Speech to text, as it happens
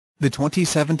The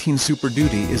 2017 Super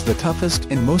Duty is the toughest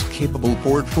and most capable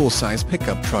Ford full-size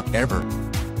pickup truck ever.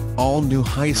 All new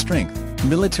high-strength,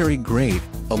 military-grade,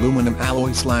 aluminum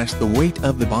alloy / the weight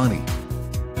of the body.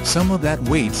 Some of that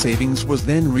weight savings was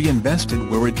then reinvested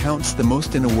where it counts the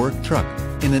most in a work truck,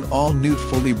 in an all-new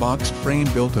fully boxed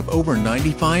frame built of over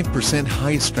 95%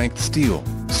 high-strength steel,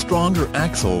 stronger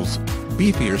axles,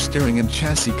 beefier steering and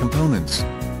chassis components.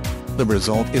 The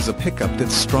result is a pickup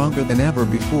that's stronger than ever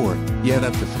before, yet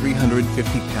up to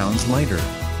 350 pounds lighter.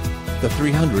 The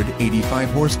 385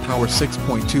 horsepower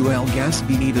 6.2L gas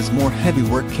V8 is more heavy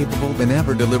work capable than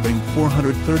ever, delivering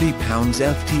 430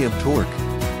 pounds-ft of torque.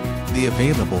 The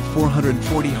available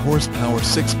 440 horsepower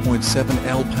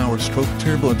 6.7L power-stroke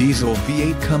turbo diesel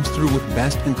V8 comes through with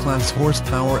best-in-class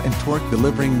horsepower and torque,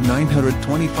 delivering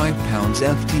 925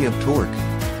 pounds-ft of torque.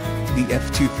 The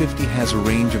F-250 has a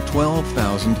range of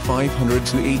 12,500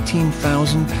 to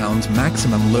 18,000 pounds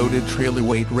maximum loaded trailer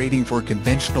weight rating for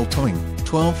conventional towing,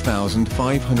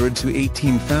 12,500 to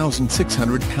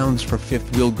 18,600 pounds for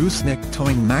fifth-wheel gooseneck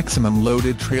towing maximum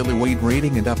loaded trailer weight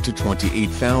rating, and up to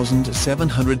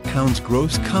 28,700 pounds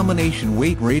gross combination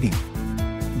weight rating.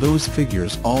 Those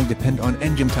figures all depend on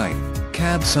engine type,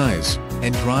 cab size,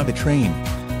 and drivetrain.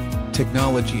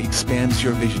 Technology expands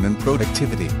your vision and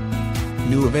productivity.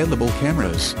 New available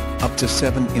cameras, up to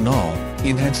 7 in all,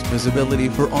 enhanced visibility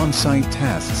for on-site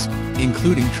tasks,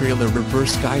 including trailer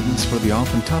reverse guidance for the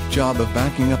often tough job of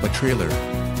backing up a trailer.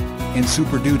 And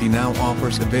Super Duty now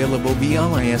offers available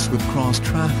BLIS with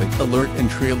cross-traffic alert and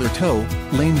trailer tow,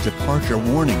 lane departure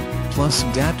warning, plus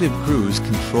adaptive cruise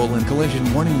control and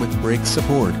collision warning with brake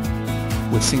support.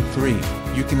 With Sync 3,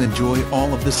 you can enjoy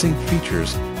all of the Sync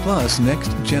features, plus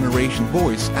next-generation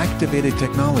voice-activated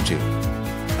technology.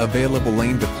 Available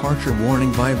lane departure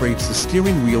warning vibrates the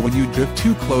steering wheel when you drift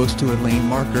too close to a lane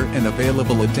marker, and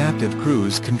available adaptive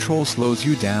cruise control slows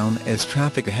you down as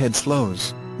traffic ahead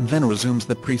slows, then resumes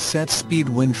the preset speed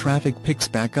when traffic picks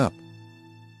back up.